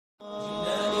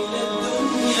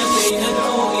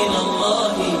ندعو إلى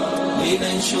الله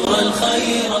لننشر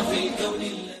الخير في الكون.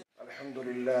 الحمد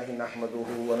لله نحمده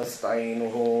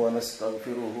ونستعينه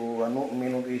ونستغفره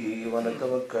ونؤمن به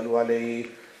ونتوكل عليه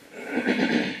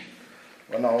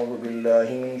ونعوذ بالله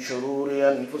من شرور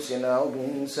أنفسنا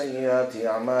ومن سيئات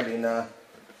أعمالنا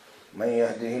من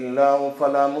يهده الله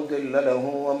فلا مضل له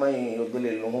ومن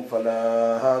يضلله فلا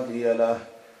هادي له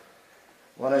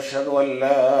ونشهد أن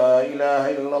لا إله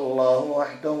إلا الله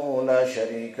وحده لا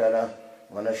شريك له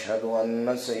ونشهد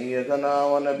أن سيدنا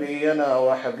ونبينا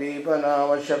وحبيبنا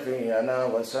وشفيعنا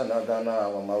وسندنا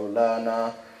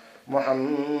ومولانا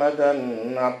محمدا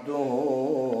عبده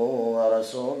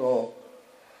ورسوله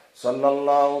صلى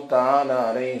الله تعالى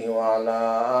عليه وعلى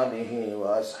آله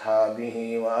وأصحابه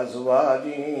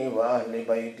وأزواجه وأهل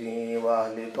بيته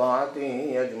وأهل طاعته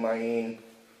أجمعين.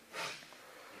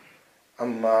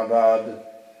 أما بعد،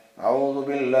 أعوذ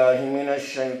بالله من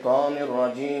الشيطان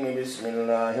الرجيم. بسم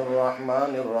الله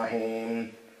الرحمن الرحيم.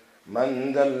 من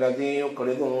ذا الذي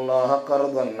يقرض الله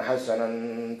قرضا حسنا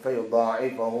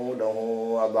فيضاعفه له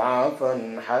أضعافا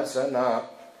حسنا.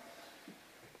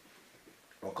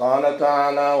 وقال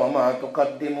تعالى: وما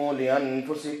تقدموا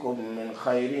لأنفسكم من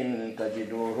خير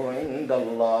تجدوه عند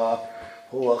الله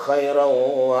هو خيرا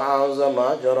وأعظم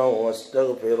أجرا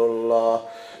واستغفر الله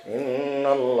إن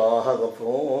الله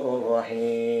غفور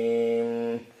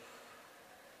رحيم.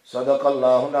 صدق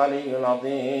الله العلي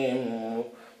العظيم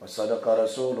وصدق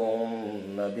رسوله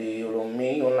النبي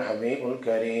الأمي الحبيب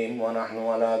الكريم ونحن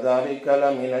على ذلك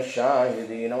لمن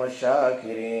الشاهدين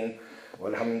والشاكرين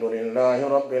والحمد لله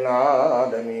رب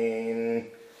العالمین.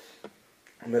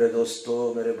 میرے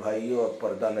دوستو، میرے بھائیوں اور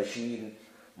پردہ نشین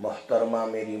محترمہ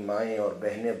میری مائیں اور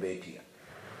بہنیں بیٹیاں،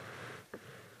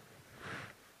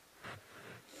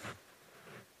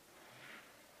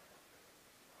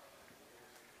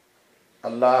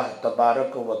 اللہ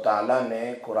تبارک و تعالی نے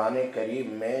قرآن کریم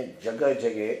میں جگہ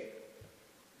جگہ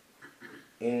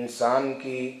انسان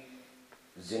کی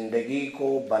زندگی کو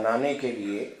بنانے کے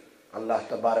لیے Allah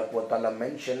Tabarak wa Ta'ala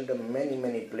mentioned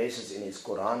many places in his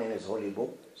Quran, in his holy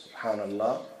book,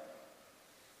 subhanallah,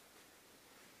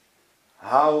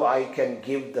 how I can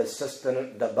give the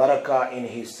sustenance, the barakah in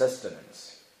his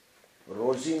sustenance.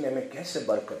 Rozi mein main kaise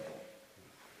barakat दूं?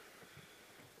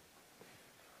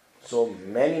 So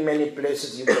many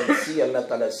places you can see Allah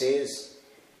Ta'ala says,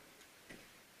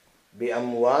 bi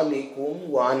amwalikum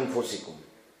wa anfusikum,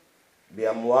 bi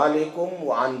amwalikum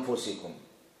wa anfusikum.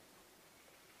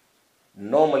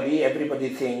 Normally everybody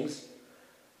thinks,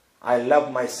 I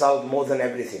love myself more than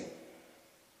everything.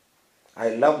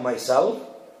 I love myself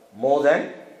more than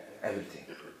everything.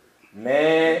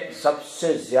 मैं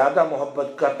सबसे ज़्यादा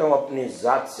मोहब्बत करता हूँ अपनी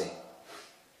ज़ात से.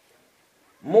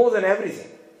 More than everything,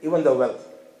 even the wealth.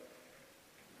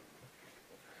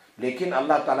 लेकिन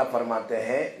अल्लाह ताला फरमाते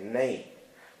हैं, नहीं,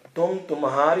 तुम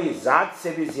तुम्हारी ज़ात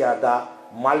से भी ज़्यादा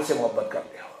माल से मोहब्बत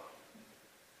करते हो.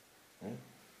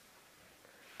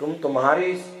 तुम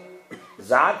तुम्हारी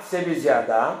ज़ात से भी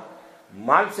ज़्यादा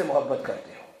माल से मोहब्बत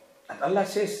करते हो. And Allah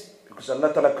says, because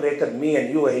Allah Ta'ala created me and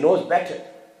you, He knows better.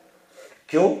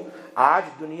 क्यों? आज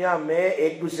दुनिया में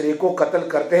एक दूसरे को कत्ल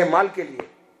करते हैं माल के लिए,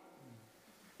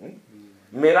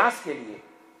 मिरास के लिए,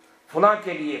 फुला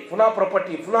के लिए, फुला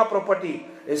प्रॉपर्टी,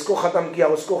 इसको ख़त्म किया,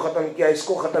 उसको ख़त्म किया,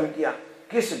 इसको ख़त्म किया.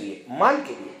 किस लिए? माल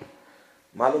के लिए.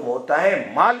 मालूम होता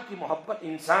है माल की मोहब्बत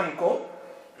इंसान को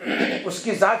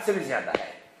उसकी ज़ात से भी ज़्यादा है.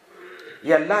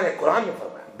 ये अल्लाह ने कुरान में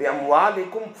फरमाया,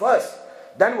 बिअम्वालिकुम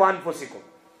फर्स्ट देन वअनफुसिकुम.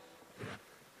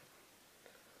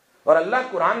 और अल्लाह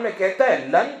कुरान में कहता है,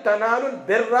 लन तनालुल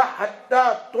बिर्रा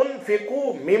हत्ता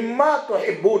तुनफिकू मिम्मा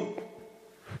तुहिब्बून.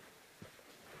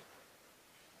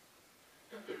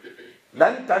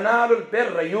 लन तनालुल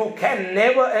Birra, you can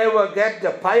never ever get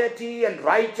the piety and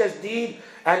righteous deed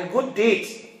and good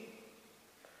deeds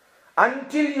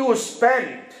until you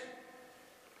spend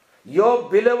your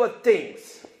beloved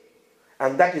things.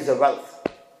 And that is a wealth.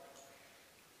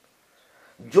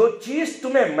 जो चीज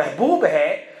तुम्हें महबूब है,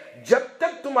 जब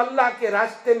तक तुम अल्लाह के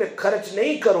रास्ते में खर्च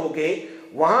नहीं करोगे,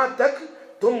 वहां तक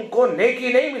तुमको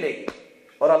नेकी नहीं मिलेगी.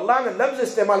 और अल्लाह ने लफ्ज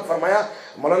इस्तेमाल फरमाया,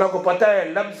 मौलाना को पता है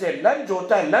लफ्ज लन जो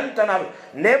होता है, लन तनाल,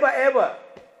 नेवर एवर,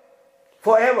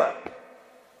 फॉरएवर.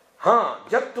 हाँ,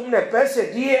 जब तुमने पैसे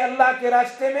दिए अल्लाह के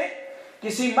रास्ते में,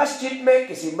 किसी मस्जिद में,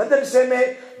 किसी मदरसे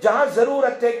में, जहां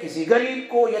जरूरत है, किसी गरीब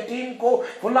को, यतीम को,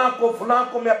 फुला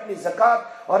को मैं अपनी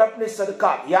ज़कात और अपने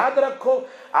सदका. याद रखो,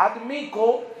 आदमी को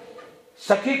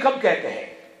सखी कब कहते हैं?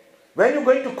 When you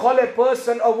going to call a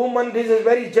person a woman, this is a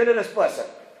very generous person,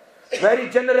 very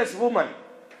generous woman.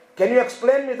 Can you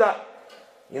explain me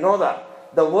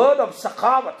the word of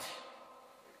sakawat?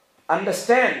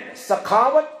 Understand,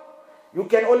 sakawat You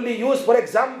can only use, for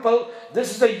example,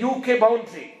 this is the UK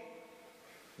boundary,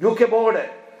 UK border.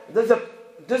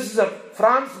 This is a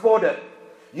France border.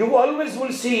 You always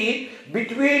will see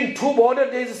between two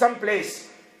borders there is some place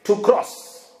to cross.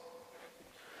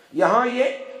 यहाँ ये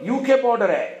UK border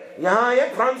है, यहाँ ये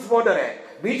France border है,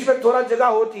 बीच में थोड़ा जगह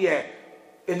होती है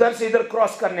इधर से इधर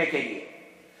क्रॉस करने के लिए.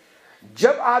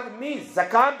 जब आदमी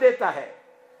ज़कात देता है,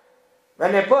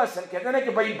 when a person कहते हैं ना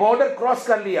कि भाई बॉर्डर क्रॉस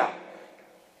कर लिया.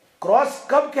 क्रॉस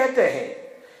कब कहते हैं?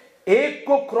 एक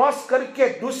को क्रॉस करके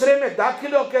दूसरे में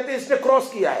दाखिल हो कहते हैं इसने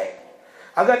क्रॉस किया है.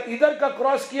 अगर इधर का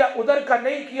क्रॉस किया उधर का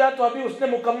नहीं किया तो अभी उसने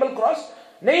मुकम्मल क्रॉस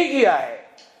नहीं किया है.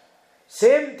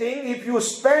 Same thing if you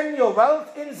spend your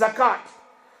wealth in zakat.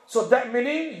 So that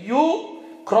meaning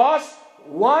you crossed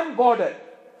one border.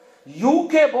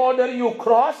 UK border you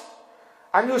crossed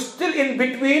and you still in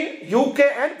between UK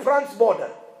and France border.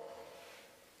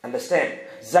 Understand?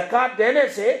 zakat देने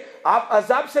से आप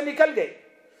अजाब से निकल गए.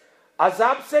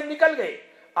 अजाब से निकल गए.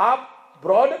 आप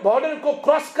बॉर्डर को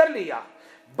क्रॉस कर लिया.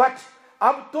 बट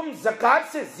अब तुम ज़कात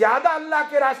से ज्यादा अल्लाह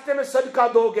के रास्ते में सदका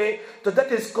दोगे तो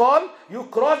that is called you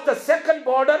cross the second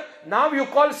border. Now you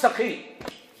call सखी.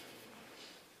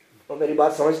 तो मेरी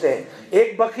बात समझते हैं?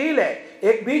 एक बकील है,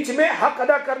 एक बीच में हक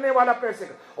अदा करने वाला पैसे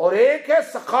का, और एक है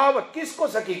सखावत. किसको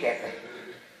सखी कहते हैं?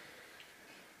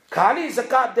 खाली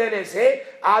ज़कात देने से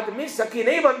आदमी सखी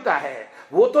नहीं बनता है,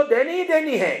 वो तो देनी ही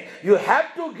देनी है. You have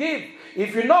to give.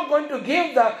 If you not going to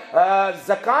give the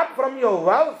ज़कात from your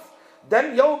wealth,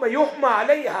 then yawma yuhma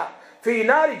alayha fi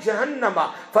nari jahannama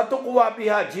fatuqwa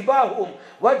biha jibahuhum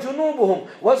wa junubuhum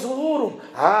wa zuhuruhum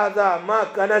hadha ma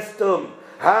kanastum.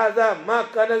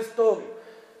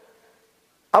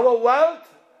 Our wealth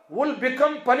will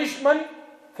become punishment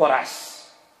for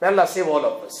us. May Allah save all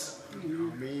of us.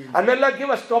 And may Allah give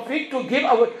us tawfiq to give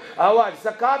our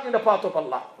zakat in the path of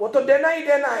Allah. वो तो देना ही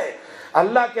देना है.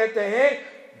 अल्लाह कहते हैं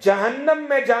जहन्नम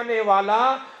में जाने वाला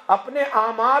अपने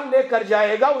आमाल लेकर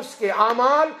जाएगा, उसके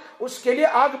आमाल उसके लिए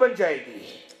आग बन जाएगी.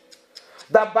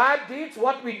 The bad deeds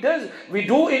what we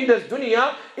do in this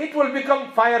dunya, it will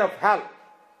become fire of hell.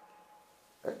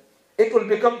 It will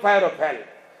become fire of hell.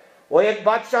 वो एक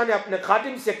बादशाह ने अपने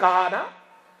खादिम से कहा ना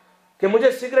कि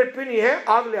मुझे सिगरेट पीनी है,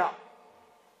 आग ले आ.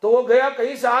 तो वो गया,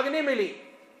 कहीं से आग नहीं मिली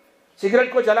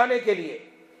सिगरेट को जलाने के लिए,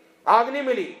 आग नहीं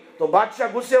मिली. तो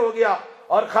बादशाह गुस्से हो गया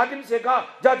और खादिम से कहा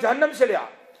जा जहन्नम से ले आ.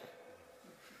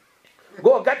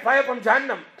 Go get fire from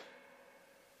Jahannam.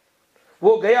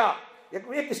 वो गया.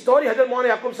 एक स्टोरी हजरत मौलाना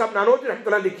याकूब साहब नानोजी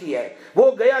रहमतुल्लाह लिखी है.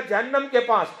 वो गया जहन्नम के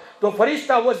पास, तो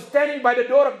फरिश्ता was standing by the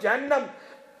door of Jahannam.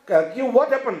 What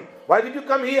happened? Why did you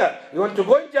come here? You want to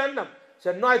go in Jahannam? He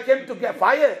said, no, I came to get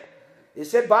fire. He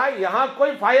said, भाई यहाँ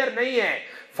कोई फायर नहीं है.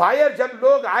 Fire जब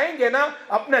लोग आएंगे ना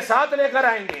अपने साथ लेकर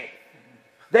आएंगे.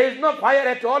 There is no fire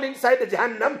at all inside the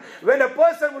Jahannam. When a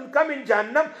person will come in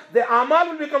Jahannam, the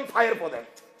amal will become fire for them.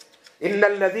 إن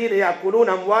الذين يأكلون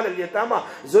أموال اليتامى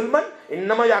ظلما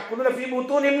إنما يأكلون في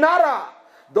بطونهم نارا.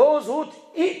 Those who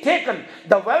taken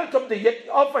the wealth of the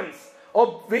orphans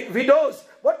or widows,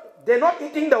 but they're not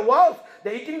eating the wealth,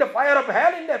 they're eating the fire of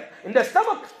hell in their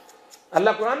stomach.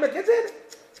 अल्लाह कुरान में कैसे है?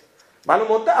 मालूम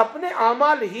होता है अपने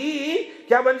आमाल ही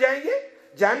क्या बन जाएंगे?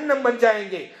 जहन्नम बन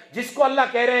जाएंगे. जिसको अल्लाह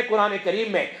कह रहे हैं कुरान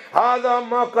करीम में, हादा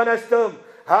मा कनस्तुम,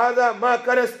 हादा मा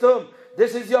कनस्तुम,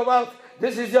 this is your wealth,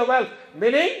 this is your wealth.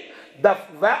 Meaning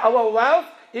our wealth,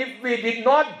 if we did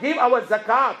not give our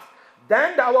zakat,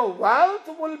 then our wealth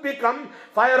will become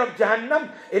fire of Jahannam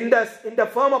in the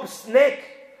form of snake.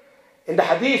 In the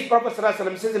Hadith, Prophet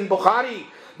ﷺ says in Bukhari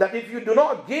that if you do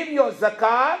not give your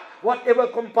zakat, whatever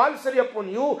compulsory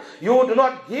upon you, you do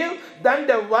not give, then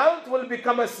the wealth will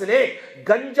become a snake.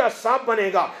 Ganja saap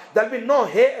banega. There will be no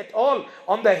hair at all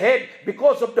on the head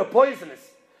because of the poisonous.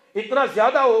 इतना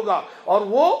ज्यादा होगा और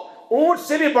वो ऊंट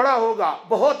से भी बड़ा होगा,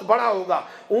 बहुत बड़ा होगा.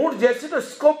 ऊंट जैसे तो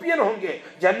स्कॉर्पियन होंगे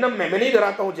जहन्नम में. मैं नहीं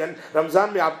डराता हूँ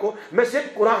रमजान में आपको, मैं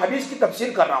सिर्फ कुरान हदीस की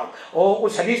तफसीर कर रहा हूँ. और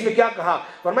उस हदीस में क्या कहा,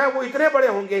 फरमाया वो इतने बड़े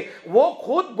होंगे, वो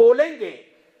खुद बोलेंगे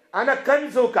अना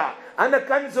कंजुका, अना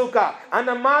कंजुका,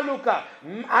 अना मालुका,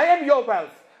 I am your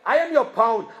wealth, I am your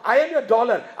pound, I am your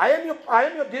dollar, I am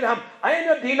your dirham, I am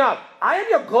your dinar, I am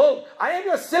your gold, I am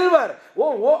your silver.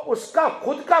 वो उसका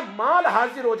खुद का माल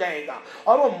हाजिर हो जाएगा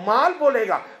और वो माल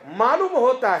बोलेगा. मालूम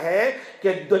होता है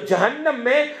कि जहन्नम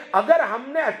में अगर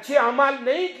हमने अच्छे अमाल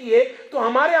नहीं किए तो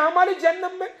हमारे अमाल ही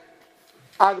जहन्नम में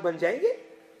आग बन जाएंगे.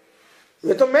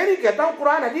 ये तो मैं नहीं कहता हूँ,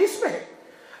 कुरान हदीस में है.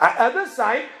 Other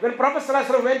side, when Prophet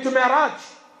ﷺ went to Miraj,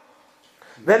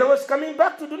 when he was coming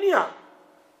back to dunya,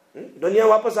 दुनिया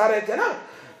वापस आ रहे थे ना,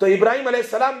 तो इब्राहिम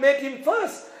अलैहिस्सलाम met him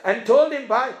first and told him,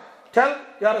 tell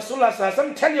Ya Rasulullah sallallahu alaihi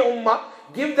wasallam, tell your ummah,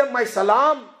 give them my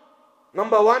salam,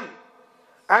 number one,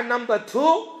 And number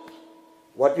 2,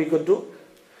 what we could do?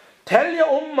 Tell your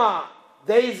ummah,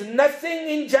 there is nothing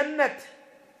in Jannat.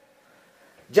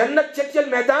 Jannat चचल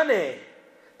मैदान है,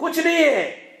 कुछ नहीं है.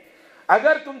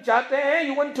 अगर तुम चाहते हैं,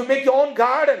 you want to make your own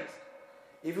gardens.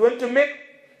 If you want to make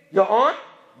your own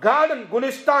garden,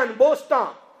 Gulistan, Bostan,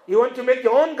 you want to make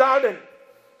your own garden,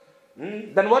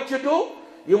 then what you do?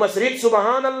 You must read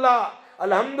Subhanallah,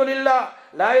 Alhamdulillah,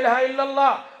 La ilaha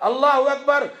illallah, Allahu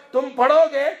Akbar. Tum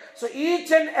padhoge, so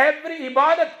each and every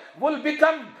ibadat will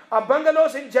become a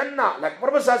bungalows in Jannah. Like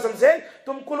Prophet Sallallahu said,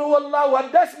 tum Qul Huwallahu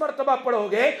Ahad 10 martaba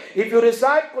padhoge. If you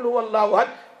recite Qul Huwallahu Ahad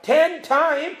 10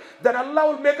 times, then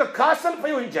Allah will make a castle for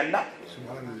you in Jannah.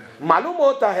 मालूम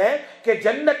होता है कि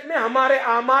जन्नत में हमारे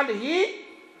आमाल ही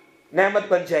नेमत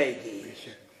बन जाएगी.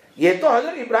 ये तो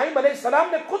हजरत इब्राहिम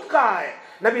अलैहिस्सलाम ने खुद कहा है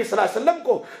नबी सल्लल्लाहु अलैहि वसल्लम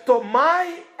को. तो my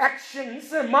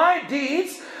actions, my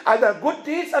deeds, either good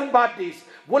deeds and bad deeds,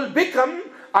 will become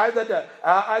either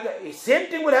the same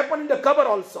thing will happen in the qabr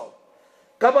also.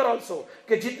 Qabr also,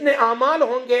 कि जितने आमाल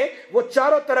होंगे वो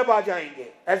चारों तरफ आ जाएंगे.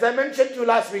 As I mentioned to you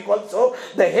last week also,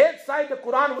 the head side the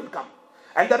Quran will come,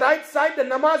 and the right side the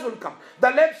namaz will come, the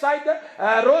left side the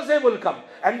rozeh will come,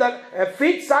 and the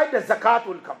feet side the zakat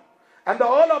will come, and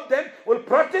all of them will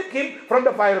protect him from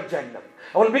the fire of Jannah.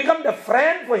 Will become the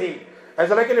friend for him. As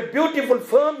like in a beautiful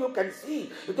firm you can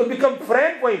see, it will become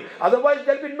friend for him. Otherwise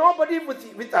there will be nobody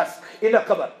with us in the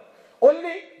qabr.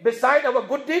 Only beside our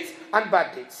good deeds and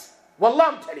bad deeds.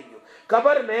 Wallah, I'm telling you.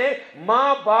 कब्र में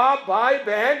माँ बाप भाई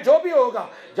बहन जो भी होगा,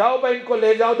 जाओ भाई इनको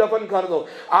ले जाओ दफन कर दो.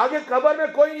 आगे कब्र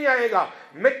में कोई नहीं आएगा.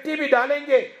 मिट्टी भी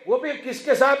डालेंगे, वो भी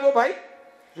किसके साथ? वो भाई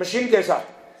मशीन के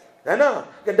साथ, है ना,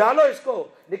 कि डालो इसको,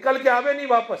 निकल के आवे नहीं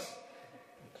वापस,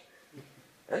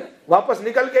 है ना, वापस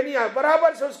निकल के नहीं आए,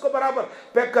 बराबर से उसको बराबर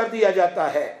पैक कर दिया जाता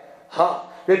है.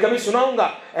 हाँ, फिर कभी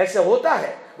सुनाऊंगा, ऐसे होता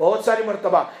है बहुत सारी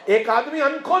मर्तबा. एक आदमी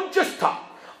अनकॉन्शियस था,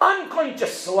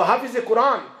 अनकॉन्शियस, वो हाफिज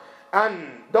कुरान, and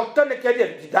डॉक्टर ने कह दिया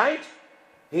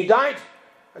he died.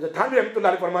 अच्छा, थानवी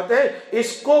रहमतुल्लाह अलैह फरमाते हैं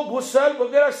इसको गुस्ल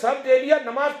वगैरह सब दे दिया,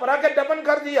 नमाज पढ़ा के दफन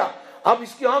कर दिया. अब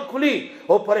इसकी आंख खुली,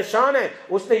 वो परेशान है.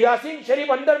 उसने यासीन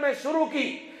शरीफ अंदर में शुरू की.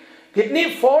 कितनी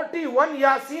 41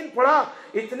 यासीन पढ़ा.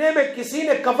 इतने में किसी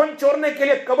ने कफन चोरने के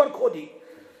लिए कब्र खोदी.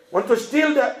 Want to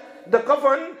steal the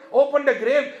coffin, open the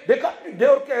grave. देखा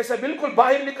देवर के ऐसे बिल्कुल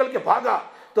बाहर निकल के भागा,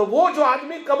 तो वो जो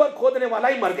आदमी कब्र खोदने वाला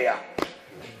ही मर गया.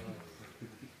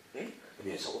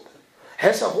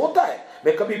 ऐसा होता है.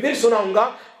 मैं कभी फिर सुनाऊंगा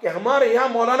कि हमारे यहाँ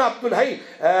मौलाना अब्दुल हई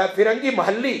फिरंगी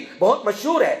महल्ली बहुत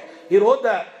मशहूर है. He wrote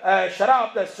the Sharah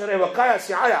of the Ruqyah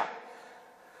Shariyah.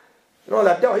 You know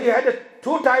that he had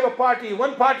two type of party.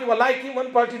 One party will like him,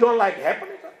 one party don't like him.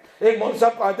 एक मौलाना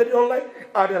साहब को आधे don't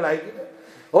like, आधे like it.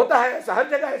 होता है ऐसा, हर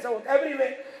जगह ऐसा होता है,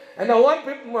 everywhere. And the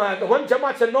one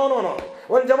Jamaat said no.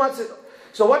 One Jamaat said.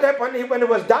 So what happened? When he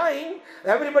was dying,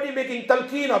 everybody making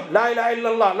talqeen of La ilaha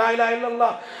illallah, La ilaha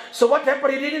illallah. So what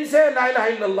happened? He didn't say La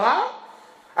ilaha illallah,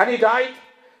 and he died.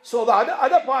 So the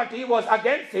other party was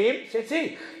against him. Say,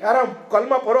 see,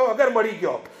 kalma paro agar mari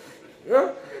gyo,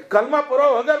 kalma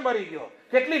paro agar mari gyo.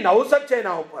 Quickly nahu sakche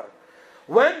na upar.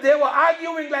 When they were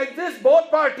arguing like this, both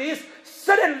parties,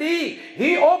 suddenly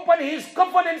he opened his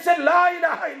coffin and said La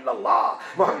ilaha illallah,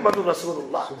 Muhammadur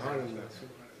Rasulullah.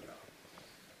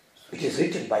 It is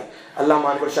written by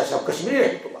Allama Anwar Shah Sahab Kashmiri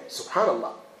rahmatullah,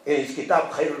 subhanallah, in his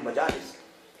kitab Khairul Majalis.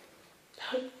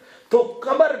 तो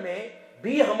कब्र में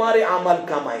भी हमारे अमल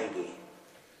काम आएंगे,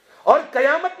 और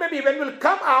कयामत में भी when we will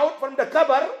come out from the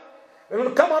qabr, when we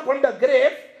will come out from the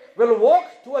grave, we will walk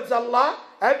towards Allah,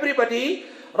 everybody.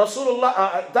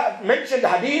 Rasulullah that mentioned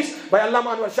hadith by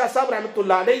Allama Anwar Shah Sahab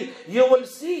rahmatullah alayhi, you will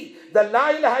see the La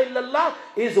ilaha illallah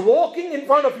is walking in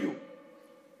front of you.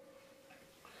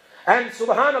 And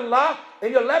subhanallah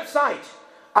in your left side,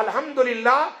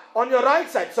 alhamdulillah on your right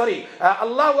side, sorry,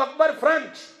 Allahu Akbar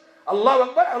front,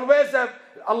 Allahu Akbar, always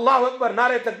Allahu Akbar,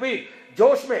 nare takbir,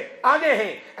 josh mein, aage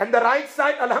hain, and the right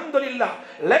side alhamdulillah,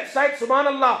 left side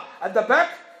subhanallah, at the back,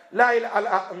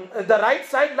 the right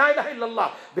side la ilaha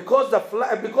illallah, because the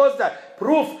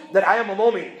proof that I am a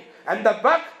mu'min, and the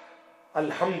back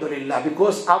Alhamdulillah,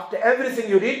 because after everything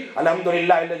you read,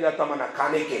 Alhamdulillah,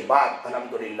 खाने के बाद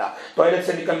Alhamdulillah, toilet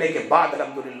से निकलने के बाद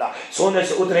Alhamdulillah, सोने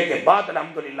से उतरने के बाद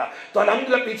Alhamdulillah, तो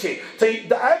Alhamdulillah पीछे,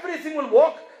 so everything will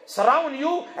walk, surround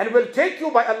you and will take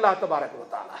you by Allah Tabarak wa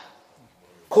Ta'ala.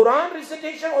 Quran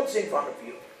recitation also in front of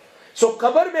you. So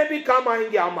कब्र में भी काम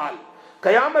आएंगे अमाल,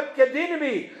 क़यामत के दिन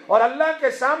भी, और अल्लाह के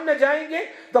सामने जाएंगे.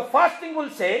 The fasting will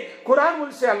say, Quran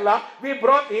will say, Allah, we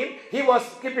brought him, he was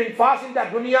keeping fast in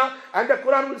that dunya, and the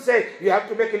Quran will say, you have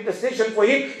to make intercession for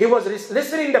him. He was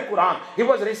listening the Quran, he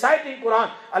was reciting Quran.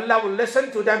 Allah will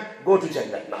listen to them, go to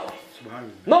Jannah now.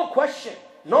 No question,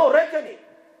 no reckoning.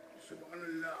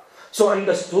 So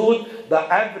understood that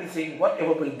everything,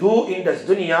 whatever we'll do in this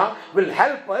dunya, will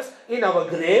help us in our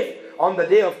grave on the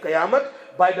day of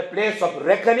Qiyamah by the place of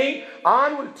reckoning,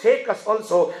 and will take us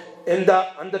also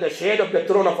under the shade of the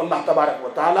throne of Allah Tabarak wa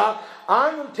Ta'ala,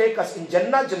 and will take us in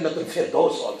Jannah, Jannatul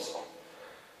Firdaus also.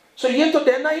 So ye to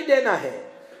dena hi dena hai.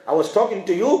 I was talking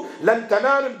to you, lan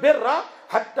tanalul birra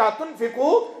hatta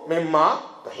tunfiqu mimma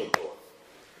tuhibbun.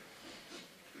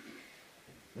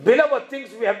 Beloved things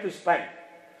we have to spend.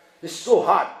 It's so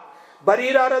hard.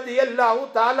 Bareera रज़ियल्लाहु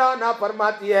ताला ना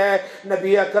फरमाती है,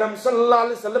 नबी अकरम सल्लल्लाहु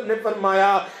अलैहि वसल्लम ने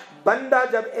फरमाया, बंदा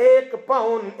जब 1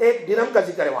 पाउंड 1 दिरहम का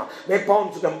जिक्र है वहाँ, 1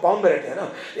 पाउंड, चूंकि हम पाउंड में रहते हैं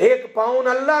ना, 1 पाउंड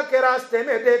अल्लाह के रास्ते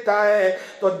में देता है,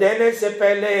 तो देने से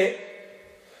पहले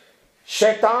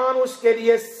शैतान उसके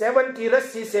लिए 70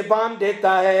 रस्सी से बांध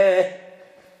देता है.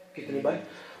 कितनी बार?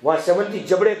 वहाँ 70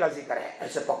 जबड़े का जिक्र है,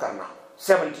 ऐसे पकड़ना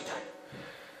 70 टाइम.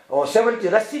 और 70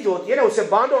 रस्सी जो होती है ना, उसे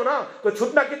बांधो ना तो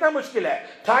छूटना कितना मुश्किल है.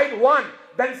 Tied one,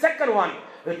 then second one.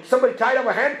 Somebody tied up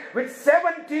a hand with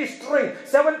 70 string,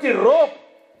 70 rope.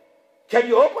 Can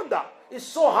you open that? It's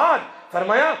so hard.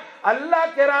 फरमाया अल्लाह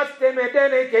के रास्ते में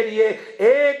देने के लिए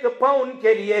 1 पाउंड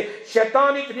के लिए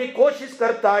शैतान इतनी कोशिश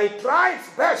करता है. Try its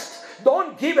best.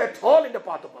 Don't give at all in the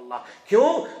path of Allah.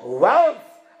 क्यों? Wealth,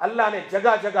 अल्लाह ने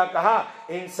जगह जगह कहा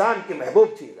इंसान की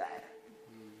महबूब चीज है.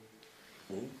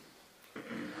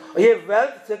 ये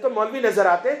वेल्थ से तो मौलवी नजर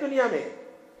आते हैं दुनिया में.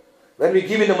 When we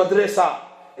give in the madrasa,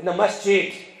 in the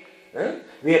masjid,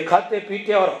 वे खाते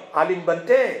पीते और आलिम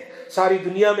बनते हैं. सारी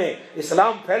दुनिया में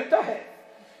इस्लाम फैलता है.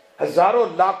 हजारों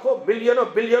लाखों मिलियनों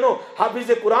बिलियनों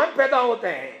हाफिज़े कुरान पैदा होते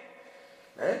हैं.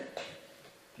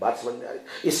 बात समझ में आ रही?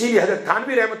 इसीलिए हजरत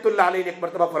थानवी रहमतुल्लाह अलैह ने एक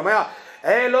मर्तबा फरमाया,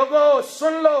 ए लोगो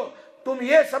सुन लो, तुम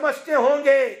ये समझते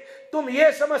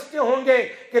होंगे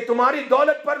कि तुम्हारी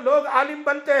दौलत पर लोग आलिम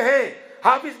बनते हैं,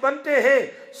 हाफिज बनते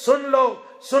हैं. सुन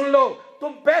लो,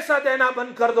 तुम पैसा देना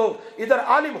बंद कर दो, इधर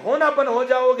आलिम होना बंद हो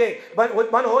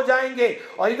जाएंगे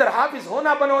और इधर हाफिज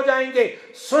होना बंद हो जाएंगे.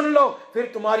 सुन लो, फिर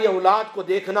तुम्हारी औलाद को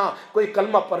देखना, कोई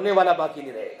कलमा पढ़ने वाला बाकी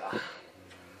नहीं रहेगा.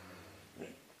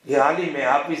 ये आलिम है,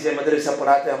 हाफिज है, मदरसा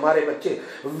पढ़ाते हैं हमारे बच्चे.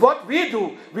 What we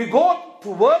do, we go to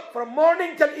work from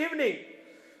morning till evening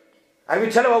and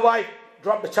we tell our wife,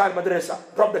 drop the child madrasa,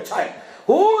 drop the child.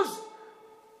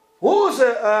 Who's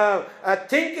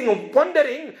thinking of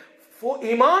pondering for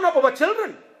iman of our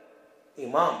children?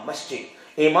 Imam Masjid,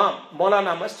 Imam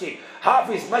Maulana Masjid,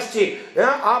 Hafiz Masjid,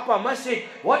 Apa Masjid.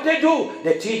 What they do?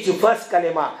 They teach you first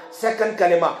kalima, second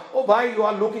kalima. Oh bhai, you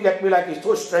are looking at me like it's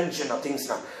so strange, things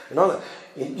now.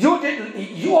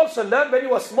 You also learned when you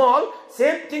were small.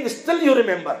 Same thing still you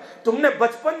remember. तुमने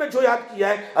बचपन में जो याद किया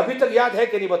है अभी तक याद है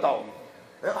कि नहीं बताओ.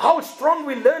 How strong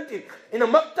we learned it in a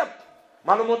maktab.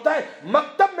 मालूम होता है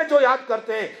मकतब में जो याद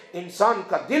करते हैं इंसान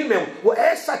का दिल में वो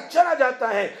ऐसा चला जाता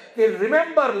है कि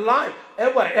remember life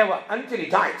ever until he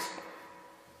dies.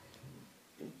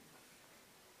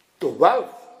 तो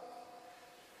wealth,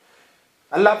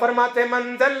 अल्लाह फरमाते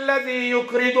मन दल्लज़ी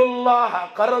युक़रिदुल्लाह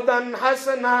क़र्दन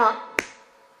हसना.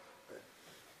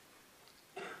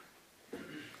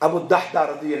 Abu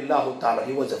Dahda radiyallahu ta'ala,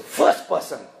 he was the first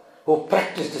person who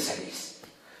practiced this hadith.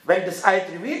 When this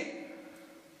ayat revealed,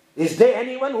 is there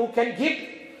anyone who can give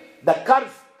the qarz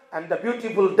and the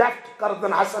beautiful deft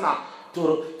qardan hasana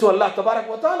to Allah Tabarak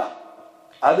wa Ta'ala?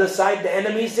 Other side, the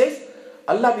enemy says,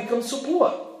 Allah becomes so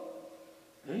poor.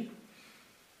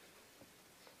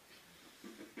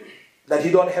 That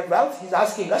he don't have wealth, he's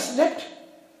asking us that.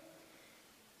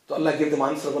 So Allah gave them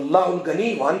answer, Wallahul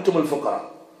Ghani wa antumul fuqara.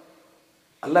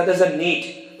 Allah doesn't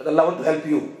need, but Allah wants to help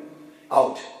you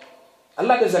out.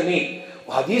 Allah doesn't need.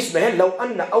 Hadith में है love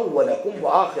अन्ना अव्वलकुम व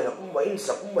आखिरकुम व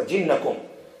इंसकुम व जिन्नकुम,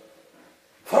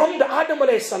 from the Adam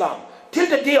alayhi salam till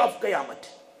the day of Qiyamah,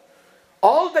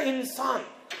 all the insan,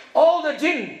 all the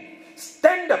jinn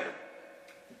stand up.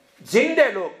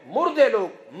 जिंदे लोग, मुर्दे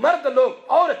लोग, मर्द लोग,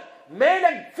 औरत, male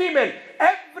and female,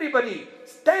 everybody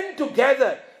stand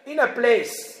together in a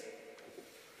place.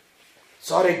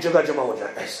 सारे जगह जमा हो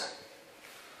जाए ऐसा.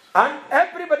 And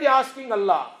everybody asking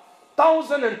Allah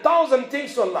thousand and thousand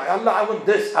things to Allah. Allah, I want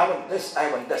this, I want this, I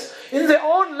want this. In their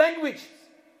own language.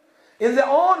 In their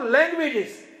own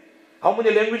languages. How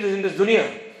many languages in this dunya?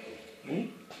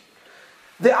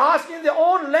 They ask in their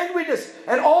own languages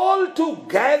and all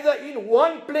together in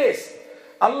one place.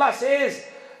 Allah says,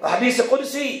 Hadith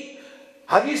Qudsi,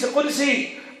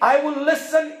 I will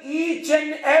listen each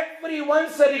and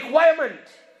everyone's requirement.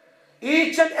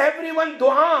 Each and everyone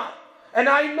dua. And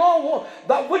I know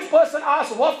that which person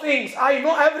asks what things. I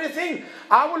know everything.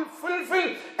 I will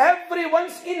fulfill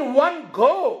everyone's in one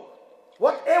go.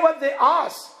 Whatever they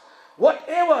ask,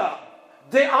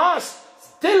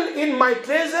 still in my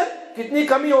treasure. Kitni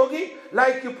kami hogi?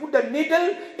 Like you put a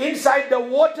needle inside the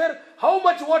water. How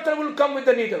much water will come with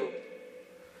the needle?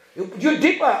 You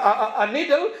dip a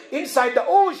needle inside the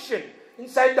ocean.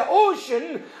 Inside the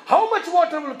ocean, how much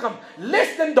water will come?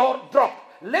 Less than drop.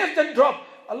 Less than drop.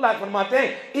 Allah फरमाते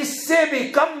हैं इससे भी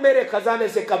कम मेरे खजाने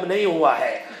से कम नहीं हुआ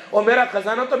है, और मेरा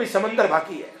खजाना तो भी समंदर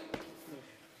बाकी है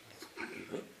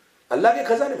अल्लाह के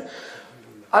खजाने में.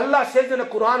 Allah says in the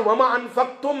Quran, وَمَا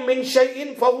أَنفَقْتُم مِّن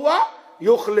شَيْءٍ فَهُوَ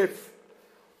يُخْلِفُ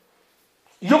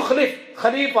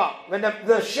Khalifa. When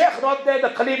the Sheikh not there, the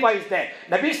Khalifa is there.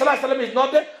 Nabi Sallallahu Alaihi Wasallam is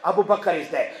not there, Abu Bakr is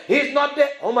there. He is not there,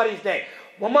 Umar is there.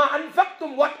 وَمَا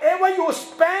أَنفَقْتُم, whatever you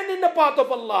spend in the path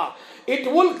of Allah, it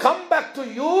will come back to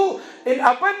you in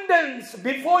abundance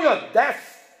before your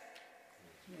death.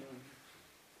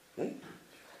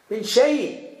 In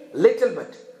shay, little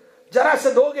bit. जरा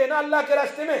से दोगे ना अल्लाह के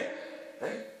रास्ते में.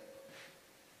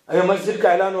 अभी मस्जिद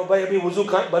का ऐलान हो भाई, अभी वुजू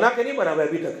खाना बना के नहीं बना भाई,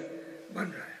 अभी तक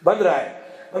बन रहा है.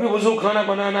 अभी वुजू खाना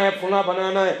बनाना है, फुना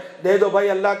बनाना है, दे दो भाई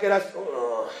अल्लाह के रास्ते.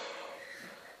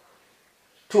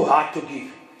 Too hard to give.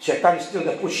 शैतान still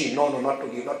the pushing. No, not to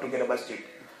give, not to get a masjid.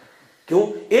 क्यों?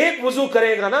 एक वुजू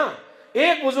करेगा ना,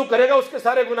 एक वुजू करेगा उसके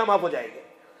सारे गुनाह माफ हो जाएंगे,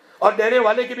 और देने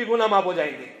वाले के भी गुनाह माफ हो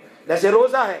जाएंगे. जैसे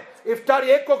रोजा है, इफ्तार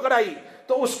एक को कराई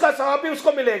तो उसका सवाब भी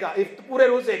उसको मिलेगा पूरे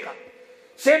रोजे का.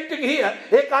 सेम थिंग ही है,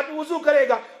 एक आदमी वुजू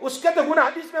करेगा उसके तो गुनाह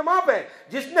हदीस में माफ है.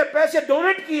 जिसने पैसे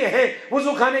डोनेट किए हैं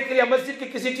वुजू खाने के लिए, मस्जिद की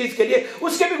किसी चीज के लिए,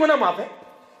 उसके भी गुनाह माफ है.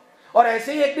 और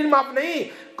ऐसे ही एक दिन माफ नहीं,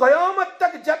 कयामत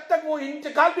तक, जब तक वो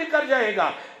इंतकाल भी कर जाएगा,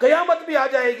 कयामत भी आ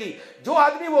जाएगी, जो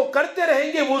आदमी वो करते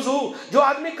रहेंगे वुजू, जो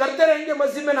आदमी करते रहेंगे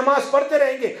मस्जिद में नमाज पढ़ते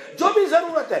रहेंगे, जो भी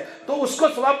जरूरत है, तो उसको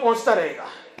सवाब पहुंचता रहेगा.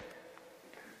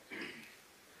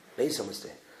 नहीं समझते.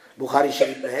 बुखारी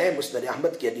शरीफ में है, मुस्नद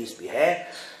अहमद की हदीस भी है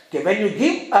कि when you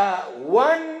give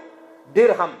 1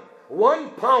 dirham, 1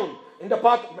 pound in the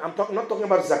path, I'm not talking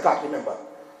about zakat, remember.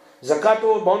 zakat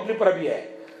तो बाउंड्री पर अभी है,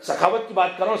 सखावत की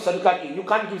बात कर रहा हूँ, सदका की. You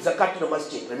can't give zakat to the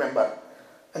masjid, remember,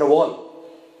 and a wall.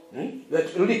 You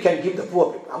really can give the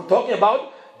poor people. I'm talking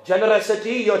about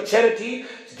generosity, your charity.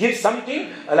 Give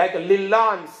something like a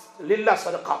lillah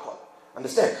sadaqah.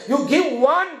 Understand? You give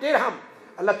 1 dirham.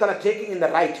 Allah Ta'ala taking in the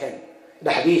right hand. The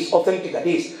hadith, authentic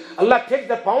hadith. Allah takes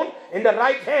the pound in the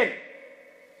right hand.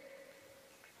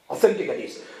 Authentic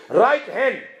hadith. Right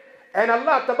hand. And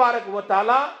Allah Tabarak wa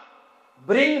Ta'ala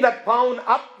bring that pound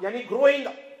up, yani growing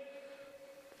up.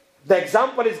 The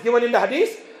example is given in the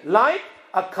hadith, like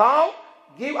a cow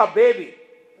give a baby.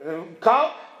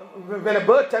 Cow, when a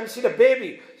bird time see the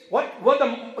baby, what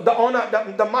the owner,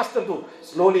 the master do?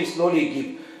 Slowly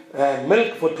give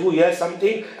milk for 2 years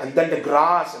something, and then the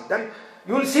grass, and then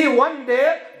you will see one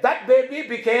day that baby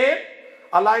became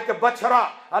like a bachara,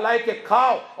 or like a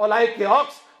cow, or like an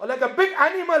ox, or like a big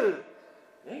animal.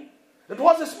 It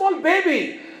was a small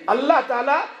baby. Allah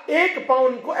Ta'ala 1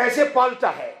 pound को ऐसे पालता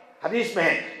है, हदीस में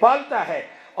है, पालता है,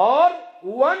 और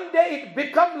one day it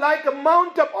become like a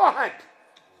mount of Ohad.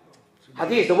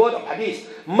 Hadith, the word of hadith,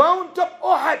 mount of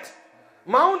Ohad.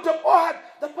 Mount of Ohad.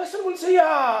 The person will say,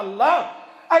 Ya Allah,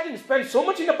 I didn't spend so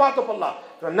much in the path of Allah.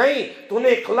 तो नहीं, तूने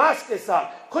इखलास के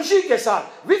साथ, खुशी के साथ,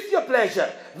 with your pleasure,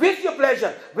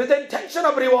 with the intention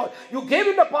of reward, you gave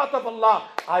in the path of Allah.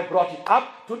 I brought it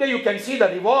up. Today you can see the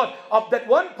reward of that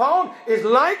 1 pound is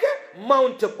like a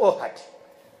mount of Ohad.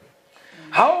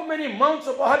 How many mounts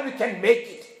of Ohad we can make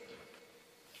it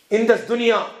in this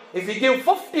dunya? If we give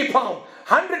 50 pounds,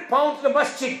 100 pounds to the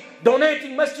masjid,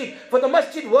 donating masjid for the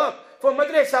masjid work, for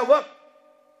madrasa work,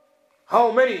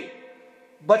 how many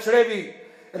bachrevi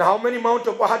and how many mount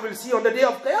of Ohad we'll see on the day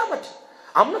of Qiyamah.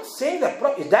 I'm not saying that.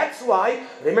 That's why,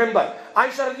 remember,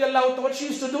 ISHA radiallahu anha, what she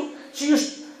used to do?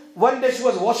 One day she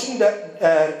was washing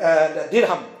the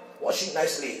dirham, washing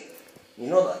nicely. You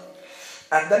know that.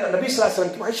 And then Nabi Sallallahu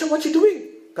Alaihi Wasallam, Aisha, what you doing?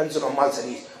 Concern of Mal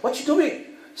Sadis. What you doing?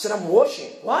 He said, I'm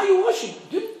washing. Why are you washing?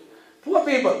 Give poor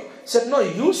people. He said, no,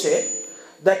 you said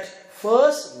that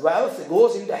first wealth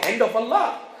goes in the hand of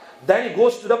Allah. Then it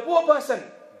goes to the poor person.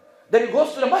 Then it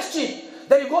goes to the masjid.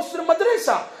 Then it goes to the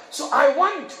madrasa. So I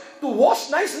want to wash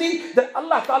nicely, that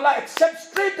Allah Ta'ala accepts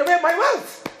straight away my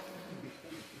wealth.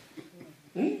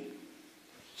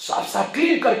 साफ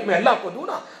clean करके मैं अल्लाह को दूं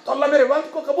ना, तो अल्लाह मेरे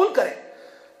wealth को कबूल करे.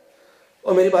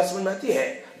 और मेरी बात समझ में आती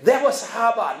है? There were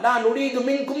Sahaba, la nuridu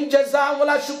minkum jazaa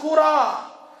wala shukura.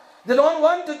 They don't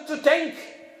want to thank.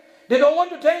 They don't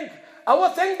want to thank. Our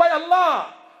thank by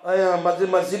Allah. मस्जिद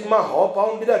में 100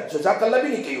 पाउंड भी जज़ाकल्लाह भी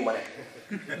नहीं कही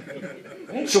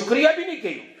मैंने, शुक्रिया भी नहीं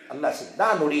कही अल्लाह से.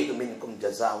 ला नुरीदु मिनकुम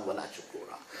जज़ाअ वला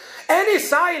शुकुरा. Any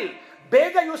sa'il,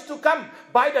 beggar used to come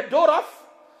by the door of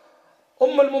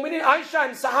Umm al-Mu'minin Aisha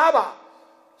and Sahaba.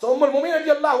 So Al-Mu'min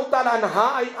radiallahu ta'ala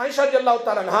anha, Aisha radiallahu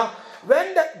ta'ala anha,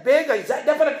 when the beggar,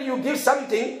 definitely you give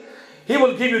something, he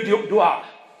will give you dua.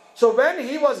 So when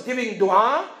he was giving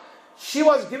dua, she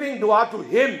was giving dua to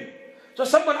him. So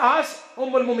someone asked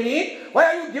Al-Mu'mineen, why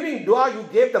are you giving dua? You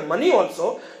gave the money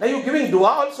also. Now you giving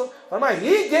dua also.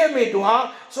 He gave me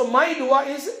dua, so my dua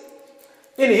is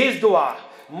in his dua.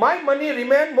 My money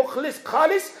remain mukhlis,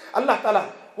 khalis, Allah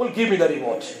Ta'ala will give me the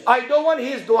reward. I don't want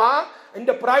his dua in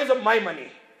the price of my money.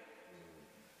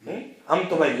 हम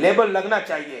तो भाई label लगना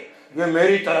चाहिए, ये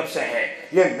मेरी तरफ से है,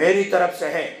 ये मेरी तरफ से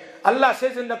है. Allah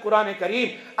says in the Quran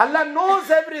Kareem, Allah knows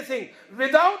everything.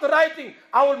 Without writing,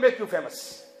 I will make you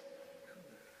famous.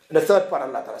 In the third part,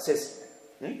 Allah Ta'ala says,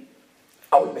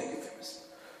 I will make you famous.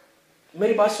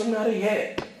 मेरी बात सुन में आ रही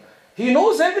है? He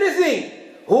knows everything.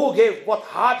 Who gave, what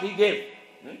heart he gave.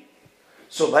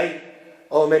 So भाई,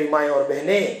 और मेरी माँ और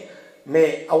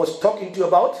बहनें, I was talking to you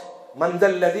about Man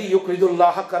dhal ladhi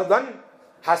yuqridullaha qardan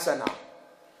hasana.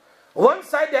 One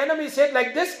side the enemy said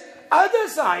like this, other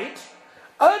side,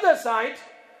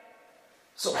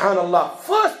 subhanallah,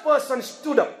 first person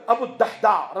stood up, Abu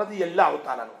Dahda radiyallahu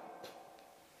ta'ala.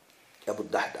 Abu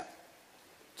Dahda.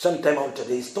 Sometime after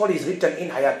this story is written in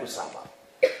Hayatus Sahaba.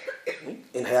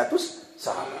 In Hayatus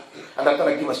Sahaba. Allah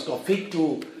Ta'ala give us tawfiq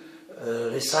to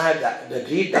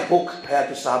read the book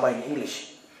Hayatus Sahaba in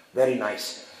English. Very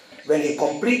nice. When he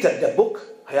completed the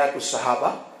book Hayatus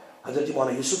Sahaba, Hazrat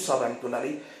Imam Yusuf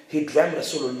Sahaba, he dreamt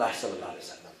Rasulullah sallallahu alaihi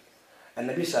wasallam. And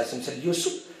Nabi sallallahu alaihi wasallam said,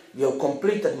 Yusuf, you have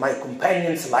completed my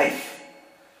companion's life.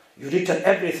 You written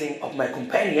everything of my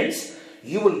companions.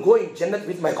 You will go in Jannat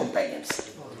with my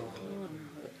companions.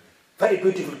 Very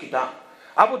beautiful kitab.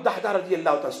 Abu Dahda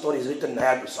radiyallahu ta'ala story is written in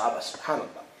Hayatus Sahaba.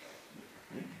 Subhanallah.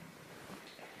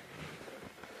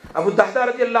 Abu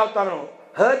Dahda radiyallahu ta'ala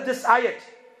heard this ayat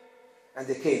and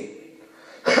they came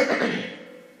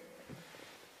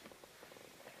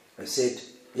and said,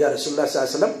 Ya Rasulullah sallallahu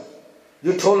alaihi wasallam,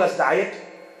 you told us the ayat,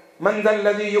 Man dhal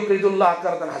ladhi yuqridullah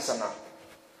qardan hasana.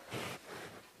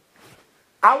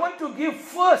 I want to give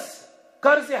first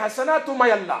qarz hasana to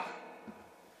my Allah.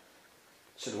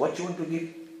 He said, what you want to give?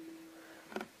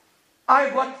 I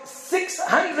got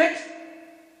 600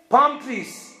 palm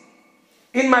trees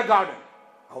in my garden.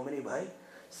 How many bhai?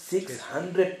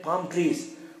 600 palm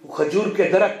trees. खजूर के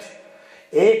दरख्त,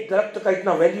 एक दरख्त का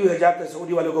इतना value है, जाकर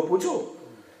Saudi वालों को पूछो.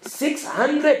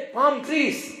 600 palm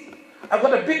trees. I've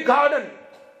got a big garden.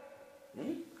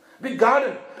 Big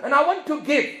garden. And I want to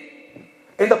give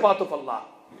in the path of Allah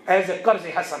as a qarz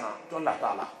hasana to Allah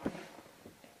Ta'ala.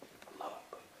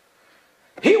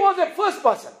 He was the first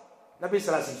person. Nabi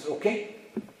Sallallahu Alaihi Wasallam said, okay.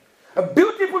 A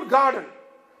beautiful garden.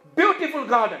 Beautiful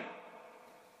garden.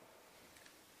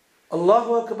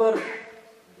 Allahu Akbar.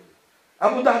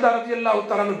 Abu Dahda radiallahu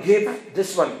ta'ala gave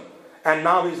this one. And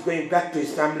now he's going back to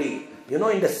his family. You know,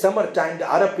 in the summertime,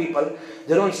 the Arab people,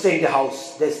 they don't stay in the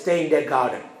house. They stay in their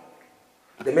garden.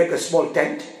 They make a small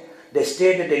tent. They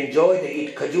stay there, they enjoy, they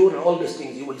eat khajur and all these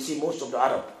things. You will see most of the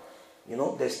Arab. You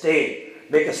know, they stay,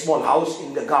 make a small house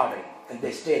in the garden. And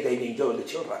they stay, they enjoy the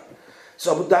children.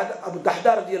 So Abu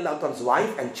Dahda radiallahu ta'ala's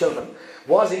wife and children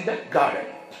was in the garden.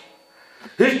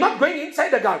 He is not going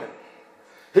inside the garden.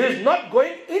 He is not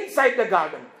going inside the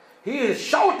garden. He is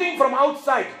shouting from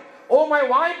outside. Oh my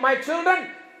wife, my children,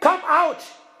 come out.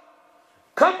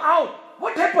 Come out.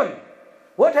 What happened?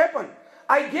 What happened?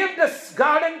 I gave this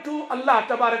garden to Allah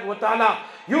Tabarak wa Ta'ala.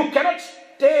 You cannot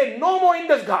stay no more in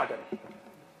this garden.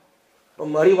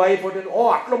 My wife would say,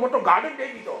 oh, aatlo moto garden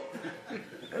de di do.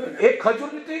 एक खजूर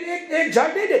एक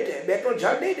झाड़ नहीं देते, बेटो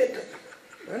झाड़ नहीं देते,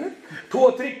 2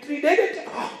 or 3 tree दे देते.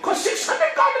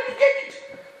 600 garden you gave it.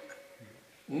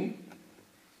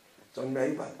 समझ में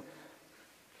आई बात?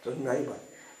 समझ में आई बात?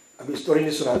 अभी स्टोरी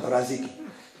नहीं सुना था राजी की,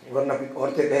 वरना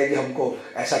औरतें कहेगी हमको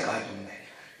ऐसा कहा तुमने.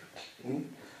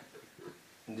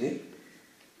 जी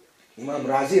इमाम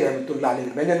राजी रहमतुल्लाह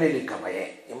अलैह, मैंने नहीं लिखा भाई,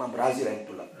 इमाम राजी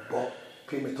रहमतुल्लाह, बहुत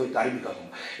फिर मैं थोड़ी तारीफ भी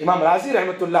करूँगा. इमाम राजी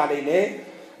रहमतुल्लाह अलैह ने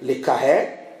लिखा है,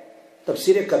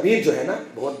 तफसीर कबीर जो है ना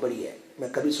बहुत बड़ी है,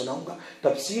 मैं कभी सुनाऊंगा.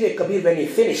 तफसीर कबीर when he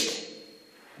finished,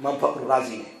 इमाम फखर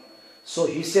राजी ने, so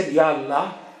he said, Ya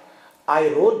Allah, I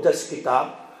wrote this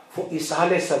kitab for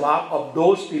Isale Sawab of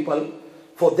those people.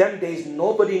 For them there is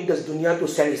nobody in this dunya to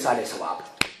send Isale Sawab.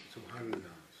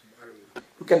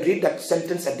 You can read that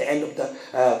sentence at the end of the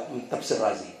Tafsir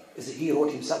Razi. He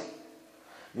wrote himself.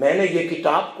 मैंने ये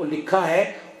किताब को लिखा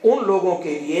है उन लोगों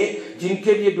के लिए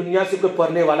जिनके लिए दुनिया से कोई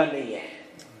पढ़ने वाला नहीं है,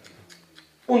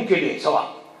 उनके लिए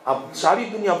सवाब. अब सारी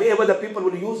दुनिया, wherever the people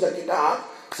will use the kitab,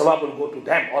 सवाब will go to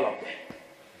them, all of them.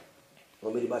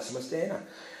 वो मेरी बात समझते हैं ना?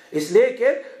 इसलिए कि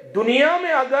दुनिया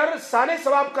में अगर साले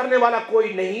सवाब करने वाला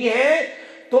कोई नहीं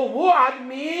है, تو وہ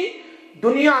آدمی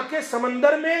دنیا کے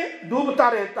سمندر میں ڈوبتا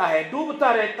رہتا ہے،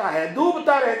 ڈوبتا رہتا ہے،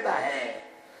 ڈوبتا رہتا ہے۔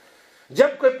 جب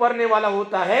کوئی پڑھنے والا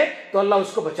ہوتا ہے تو اللہ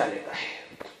اس کو بچا لیتا ہے۔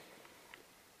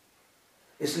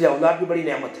 اس لیے اولاد بھی بڑی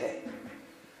نعمت ہے،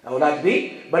 اولاد بھی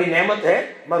بڑی نعمت ہے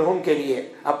مرحوم کے لیے،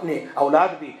 اپنے اولاد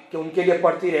بھی کہ ان کے لیے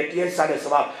پڑھتی رہتی ہے، سارے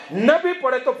ثواب۔ نہ بھی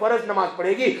پڑھے تو فرض نماز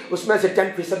پڑھے گی، اس میں سے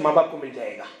 10% ماں باپ کو مل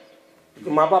جائے گا،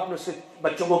 کیونکہ ماں باپ نے اس سے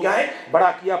بچوں کو کیا ہے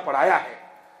بڑا کیا، پڑھایا ہے۔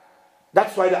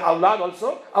 That's why the اولاد also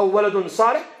او ولد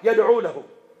صالح يدعو له،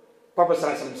 پاپا صلی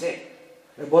اللہ علیہ وسلم سے۔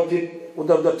 میں بہت ہی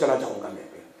ادھر ادھر چلا جاؤں گا میں،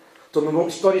 تو میں وہ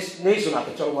اسٹوری نہیں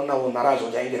سناتا، چلو ورنہ وہ ناراض ہو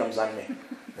جائیں گے رمضان میں،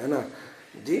 ہے نا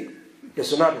جی، کہ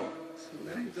سنا دو۔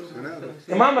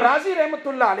 امام راضی رحمت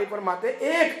اللہ علیہ فرماتے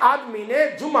ایک آدمی نے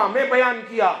جمعہ میں بیان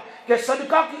کیا کہ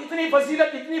صدقہ کی اتنی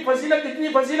فضیلت، اتنی فضیلت، اتنی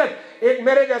فضیلت۔ ایک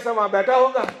میرے جیسا وہاں بیٹھا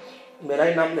ہوگا، میرا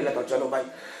ہی نام لے لیتا، چلو بھائی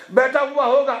بیٹھا ہوا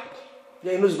ہوگا،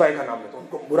 یہ انوس بھائی کا نام لیتا، ان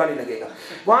کو برا نہیں لگے گا،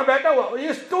 وہاں بیٹھا ہوا،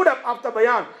 یہ stood up after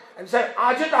بیان and said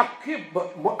آج आपकी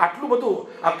આટલું બધું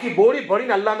आपकी બોડી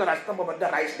ભરીને અલ્લાહના રાસ્તામાં બધા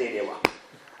રાઈસ દઈ દેવા.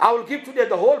 I will give today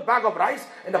the whole bag of rice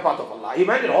in the path of Allah. He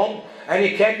went home and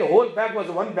he carried the whole bag,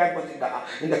 one bag was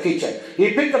in the kitchen.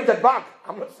 He picked up the bag.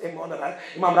 I'm not saying on the right.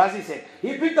 Imam Razi said,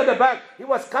 he picked up the bag. He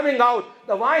was coming out.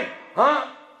 The wine,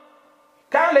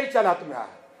 क्या ले चला तुम्हें?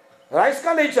 Rice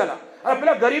का ले चला? अरे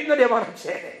पहला गरीब ने देवाना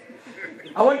चाहिए.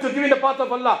 I want to give in the path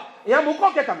of Allah. यहाँ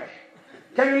मुको क्या कमें?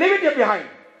 Can you leave it here behind?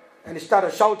 And he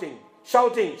started shouting,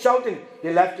 shouting, shouting. He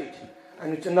left it.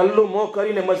 And નલ્લું મોં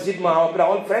કરીને મસ્જિદમાં આપણા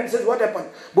all friends says, what happened?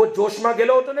 બહુ જોશમાં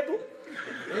ગયેલો હતો ને તું?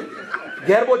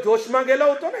 ઘેર બહુ જોશમાં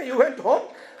ગયેલો હતો ને? You went home?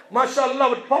 MashaAllah,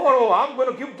 with power, oh, I'm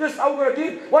going to give this, I'm going to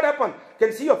do. What happened?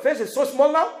 Can see your face is so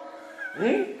small now?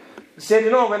 He said,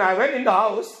 you know, when I went in the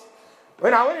house,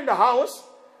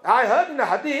 I heard in the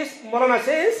Hadith, Maulana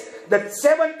says, that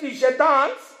 70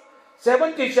 shaitans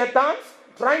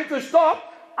trying to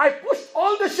stop. I pushed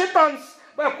all the shaitans,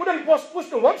 but I couldn't push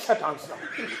to one shaitan now.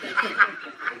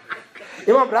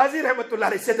 Imam Razi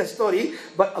Rahmatullah said the story,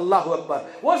 but Allahu Akbar.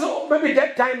 Was maybe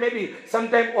that time, maybe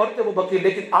sometime or te wo baki,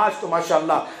 lekin aaj to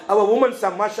mashallah, our women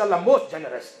are mashallah most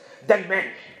generous than men.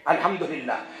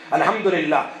 Alhamdulillah,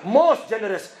 alhamdulillah, most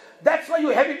generous. That's why you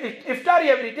have iftari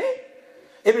every day.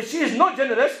 If she is not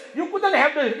generous, you couldn't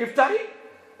have the iftari.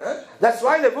 That's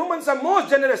why the women are most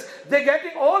generous. They're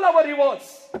getting all our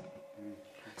rewards.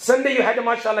 Sunday you had a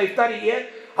mashallah iftari here.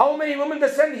 How many women they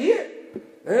send here?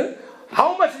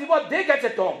 How much reward they get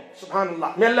at home?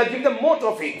 Subhanallah. May Allah give them more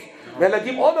tawfiq. May Allah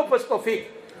give all of us tawfiq.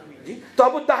 So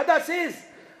Abu Dahda says,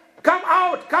 come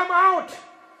out, come out.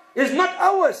 It's not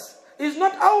ours. It's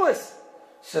not ours.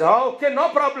 So, okay, no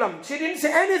problem. She didn't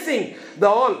say anything.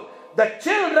 The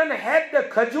children had the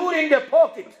khajur in their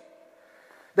pocket.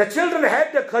 The children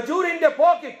had the khajur in their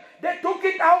pocket. They took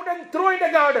it out and threw in the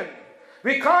garden.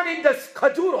 We can't eat the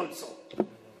khajur also.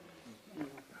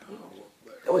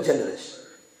 They were generous.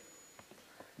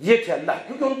 ये थे अल्लाह,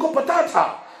 क्योंकि उनको पता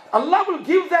था Allah will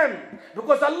give them,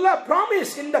 because Allah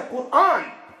promised in the Quran,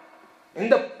 in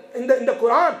the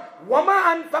Quran,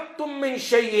 وَمَا أَنفَقْتُم مِّن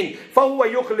شَيْءٍ فَهُوَ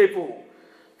يُخْلِفُ.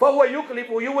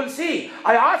 You will see.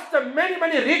 I asked them,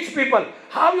 many rich people,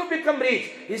 how you become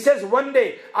rich? He says, one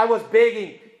day I was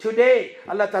begging. Today,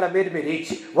 Allah Ta'ala made me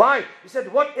rich. Why? He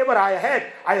said, whatever I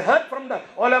had, I heard from the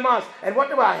ulamas, and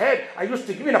whatever I had, I used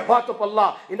to give in the path of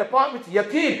Allah, in the path with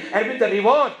yaqeen, and with the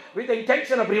reward, with the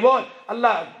intention of reward.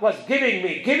 Allah was giving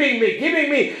me.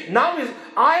 Now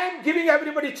I am giving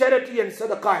everybody charity and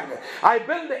sadaqah. I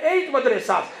built 8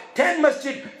 madrasas, 10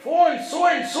 masjid, 4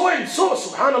 and so,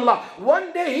 subhanallah.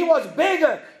 One day he was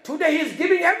beggar, today he is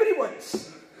giving everyone's.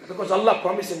 Because Allah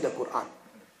promised in the Quran,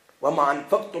 وَمَا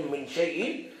أَنفَقْتُم مِّن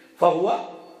شَيْءٍ فَهُوَ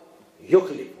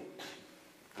يُخْلِفُ.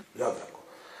 याद रखो.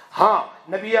 हाँ,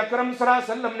 नबी अकरम सल्लल्लाहु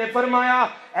अलैहि वसल्लम ने फरमाया,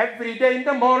 every day in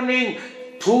the morning,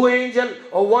 2 angels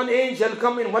or 1 angel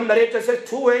come in. One narrator says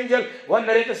 2 angels, one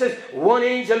narrator says 1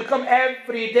 angel come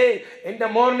every day in the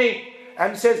morning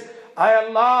and says, आय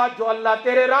अल्लाह, जो अल्लाह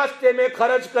तेरे रास्ते में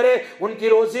खर्च करे उनकी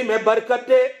रोजी में बरकत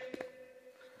दे,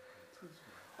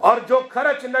 और जो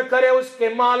खर्च न करे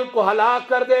उसके माल को हलाक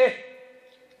कर दे.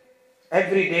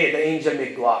 Every day the angel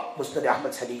make dua. Musnad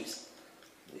Ahmad's hadith.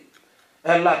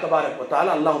 Allah tabarak wa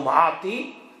ta'ala, Allahumma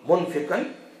aati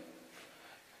munfikan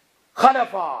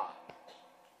khalafa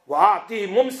wa aati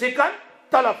mumsikan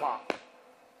talafa.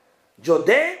 जो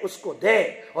दे उसको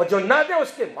दे, और जो ना दे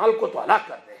उसके माल को तो हलाक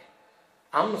कर दे.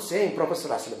 I'm not saying Prophet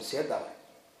sallallahu alaihi wasallam said that.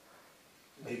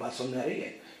 मेरी बात समझ आ रही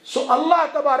है? So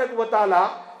Allah tabarak wa ta'ala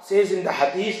says in the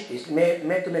hadith,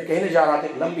 मैं तुम्हें कहने जा रहा था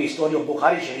एक लंबी story of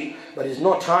Bukhari Sharif, but there's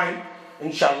no time.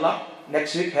 Inshallah,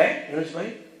 next week है Yunus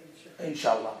भाई?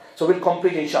 Inshallah. So we'll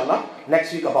complete inshallah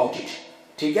next week about it.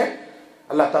 ठीक है?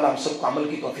 اللہ تعالیٰ ہم سب کو عمل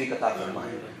کی توفیق عطا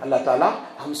فرمائے. اللہ تعالیٰ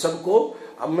ہم سب کو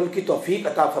عمل کی توفیق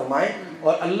عطا فرمائے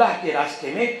اور اللہ کے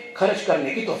راستے میں خرچ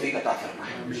کرنے کی توفیق عطا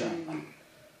فرمائے انشاءاللہ.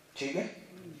 ٹھیک ہے.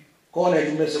 کون ہے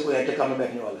جن میں سے کوئی اعتکاف میں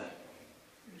بیٹھنے والا ہے؟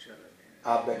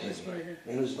 آپ بیٹھے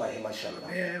یونس بھائی ماشاءاللہ.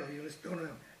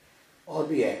 اور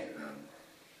بھی ہے.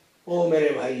 او میرے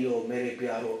بھائیو میرے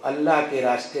پیارو, اللہ کے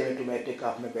راستے میں تم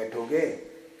اعتکاف میں بیٹھو گے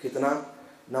کتنا؟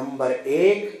 نمبر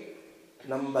ایک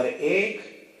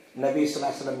نبی صلی اللہ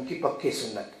علیہ وسلم کی پکی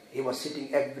سنت. He was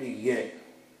sitting every year.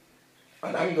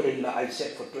 Alhamdulillah, I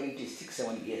sat for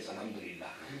 26-7 years.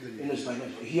 Alhamdulillah.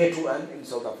 Here too and in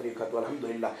South Africa too.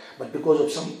 Alhamdulillah. But because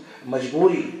of some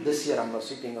majboori, this year I'm not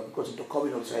sitting. Because of the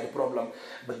COVID also I had a problem.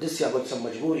 But this year I got some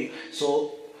majboori.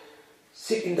 So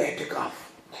sit in the i'tikaf.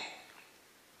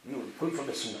 You will fulfill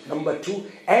the sunnah. Number 2,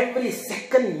 every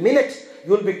second minute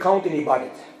you will be counting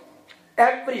ibadat.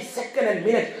 Every second and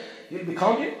minute you will be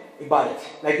counting ibadat.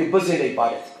 Like you busy in the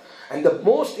ibadat. And the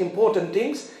most important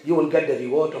things, you will get the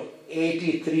reward of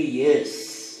 83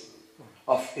 years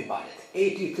of ibadat.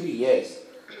 83 years.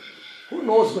 Who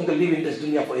knows going to live in this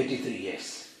dunya for 83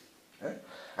 years?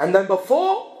 And then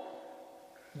before,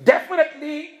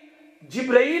 definitely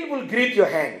Jibreel will greet your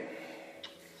hand.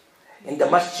 In the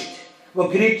masjid, will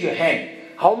greet your hand.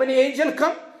 How many angels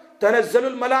come?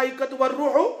 Tanazzalul malaikatu war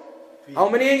ruhu. How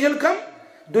many angels come?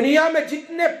 दुनिया में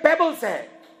जितने pebbles हैं,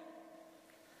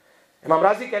 इमाम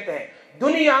राजी कहते हैं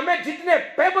दुनिया में जितने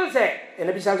पेबल्स हैं,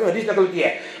 नबी साहब ने हदीस नकल की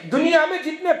है, दुनिया में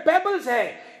जितने पेबल्स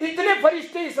हैं इतने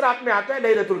फरिश्ते इस रात में आते हैं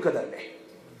लैलतुल कदर में,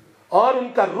 और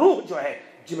उनका रूह जो है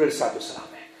जिब्रील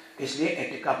सलाम है. इसलिए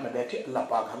एतिकाफ में बैठे अल्लाह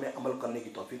पाक हमें अमल करने की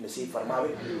तौफीक नसीब फरमावे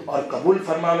और कबूल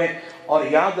फरमावे. और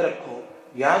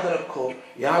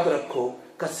याद रखो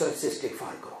कसरत से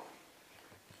इस्तिगफार करो,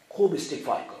 खूब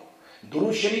इस्तिगफार करो.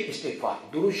 दुरूद शरीफ इस्तिगफार.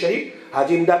 दुरूद शरीफ,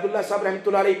 हाजी इमदादुल्लाह साहब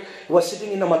रहमतुल्लाह अलैह was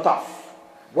sitting in a mataf.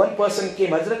 One person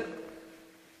came, Hazrat,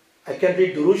 I can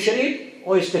read दुरूद शरीफ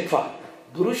और इस्तिगफार,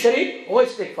 दुरूद शरीफ और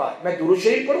इस्तिगफार. मैं दुरूद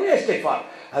शरीफ पढ़ूं या इस्तिगफार?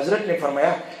 हजरत ने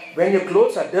फरमाया, when your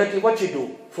clothes are dirty, what you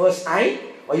do? First iron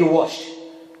or you wash?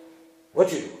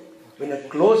 What you do? When your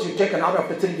clothes you take out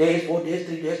after 3 days, 4 days,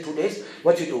 3 days, 2 days,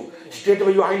 what you do? Straight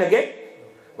away you iron again.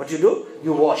 What you do?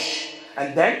 You wash.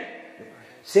 And then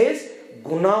says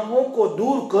गुनाहों को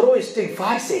दूर करो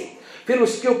इस्तिगफार से, फिर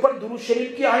उसके ऊपर दुरूद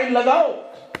शरीफ की आयन लगाओ.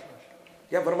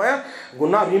 क्या फरमाया?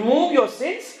 गुनाह, remove your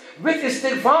sins with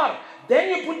इस्तिगफार, then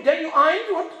you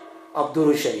iron what? अब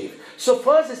दुरूद शरीफ. So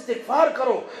first इस्तिगफार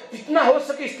करो, जितना हो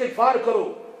सके इस्तिगफार करो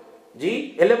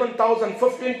जी. 11,000,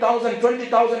 15,000,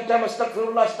 20,000 टाइम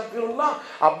अस्तगफिरुल्लाह अस्तगफिरुल्लाह.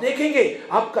 आप देखेंगे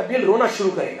आपका दिल रोना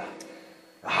शुरू करेगा.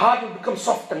 Heart will become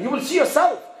soft and you will see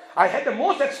yourself. I had the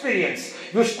most experience.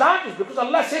 You start this because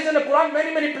Allah says in the Quran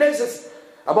many places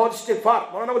about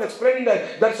istighfar. Maulana will explain in the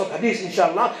dars of hadith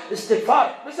inshallah.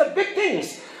 Istighfar, these are big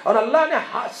things. और अल्लाह ने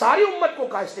सारी उम्मत को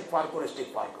कहा इस्तिगफार करो.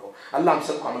 अल्लाह हम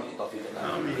सबको अमल की तौफीक दे.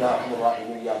 या रहमान रहीम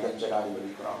या दल जलाल वल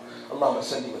इकराम. अल्लाहुम्मा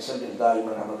सल्लि व सल्लिम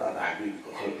दाइमन अबदा अला हबीबिक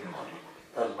खैर.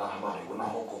 अल्लाह हमारे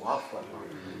गुनाहों को माफ फरमा,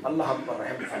 अल्लाह हम पर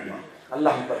रहम फरमा,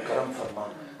 अल्लाह हम पर करम फरमा,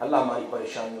 अल्लाह हमारी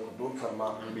परेशानियों को दूर फरमा,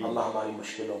 अल्लाह हमारी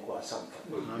मुश्किलों को आसान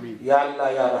फरमा. या अल्लाह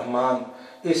या रहमान,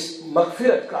 इस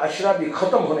मगफिरत का अशरा भी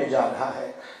ख़त्म होने जा रहा है.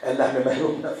 अल्लाह हमें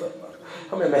महरूम न फरमा,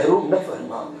 हमें महरूम न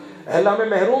फरमा, अल्लाह हमें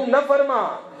महरूम न फरमा.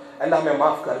 अल्लाह हमें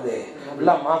माफ़ कर दे,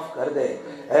 अल्लाह माफ़ कर दे,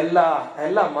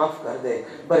 अल्लाह माफ़ कर दे.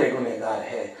 बड़े गुनहगार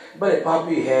है, बड़े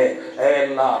पापी है.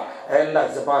 अल्लाह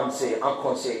ज़बान से,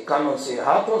 आँखों से, कानों से,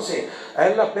 हाथों से,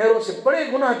 अल्लाह पैरों से बड़े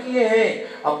गुनाह किए हैं.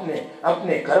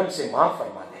 अपने करम से माफ़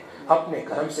फरमा दे, अपने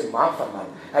करम से माफ़ फरमा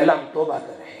दे. अल्लाह हम तौबा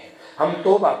कर रहे हैं, हम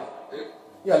तौबा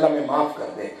या अल्लाह में माफ़ कर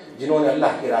दे. जिन्होंने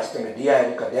अल्लाह के रास्ते में दिया है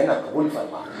उनका देना कबूल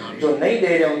फरमा, जो नहीं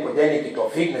दे रहे उनको देने की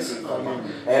तौफीक नसीब फरमा.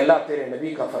 अल्लाह तेरे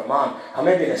नबी का फरमान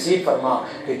हमें भी नसीब फरमा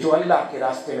कि जो अल्लाह के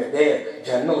रास्ते में दे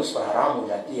जहन्नम उस पर हराम हो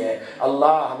जाती है.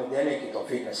 अल्लाह हमें देने की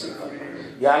तौफीक नसीब फरमा.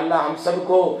 या अल्लाह हम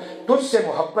सबको तुझसे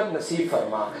मोहब्बत नसीब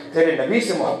फरमा, तेरे नबी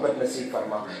से मोहब्बत नसीब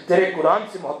फरमा, तेरे कुरान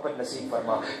से मोहब्बत नसीब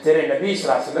फरमा, तेरे नबी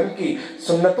सल्लल्लाहु अलैहि वसल्लम की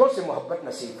सुन्नतों से मोहब्बत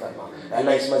नसीब फरमा.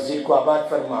 अल्लाह इस मस्जिद को आबाद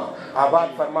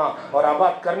फरमा और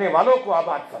आबाद करने वालों को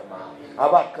आबाद फरमा,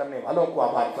 आबाद करने वालों को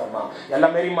आबाद फरमा.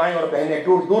 अल्लाह मेरी माएँ और बहनें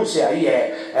दूर दूर से आई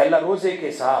है, अल्लाह रोज़े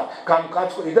के साथ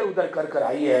कामकाज को इधर उधर कर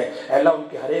आई है. अल्लाह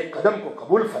उनके हर एक कदम को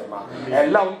कबूल फरमा,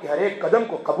 अल्लाह उनके हर एक कदम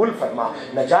को कबूल फरमा.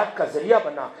 नजात का जरिया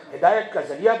बना, हिदायत का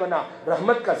जरिया बना,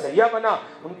 रहमत का जरिया बना.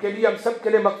 उनके लिए हम सब के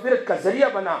लिए मगफिरत का जरिया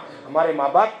बना. हमारे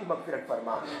माँ बाप की मगफिरत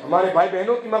फरमा, हमारे भाई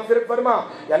बहनों की मगफिरत फरमा.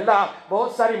 अल्लाह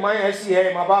बहुत सारी माएँ ऐसी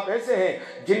है, माँ बाप ऐसे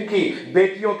हैं जिनकी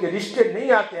बेटियों के रिश्ते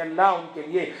नहीं आते. अल्लाह उनके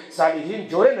लिए सालिहीन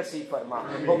जोड़े नसीब फरमा.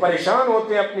 वो परेशान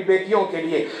होते हैं अपनी बेटियों के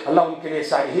लिए, अल्लाह उनके लिए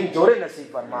सालिहीन जोड़े नसीब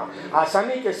फरमा.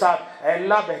 आसानी के साथ اے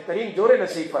اللہ بہترین جوڑے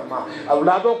نصیب فرما،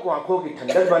 اولادوں کو آنکھوں کی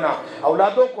ٹھنڈک بنا،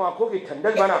 اولادوں کو آنکھوں کی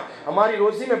ٹھنڈک بنا، ہماری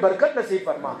روزی میں برکت نصیب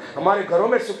فرما، ہمارے گھروں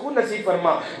میں سکون نصیب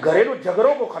فرما، گھریلو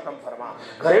جھگڑوں کو ختم فرما،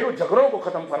 گھریلو جھگڑوں کو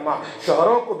ختم فرما،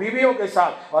 شوہروں کو بیویوں کے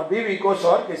ساتھ اور بیوی کو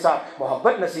شوہر کے ساتھ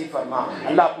محبت نصیب فرما۔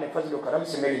 اللہ اپنے فضل و کرم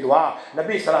سے میری دعا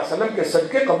نبی صلی اللہ علیہ وسلم کے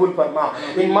صدقے قبول فرما۔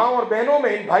 ان ماں اور بہنوں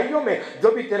میں، ان بھائیوں میں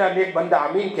جو بھی تیرا نیک بندہ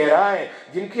آمین کہہ رہا ہے،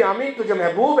 جن کی آمین تجھے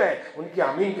محبوب ہے، ان کی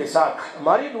آمین کے ساتھ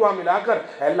ہماری دعا ملا کر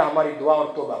اے اللہ ہماری دعا اور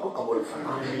توبہ کو قبول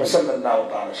فرما۔ وصلی اللہ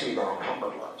تعالی سیدنا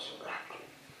محمد۔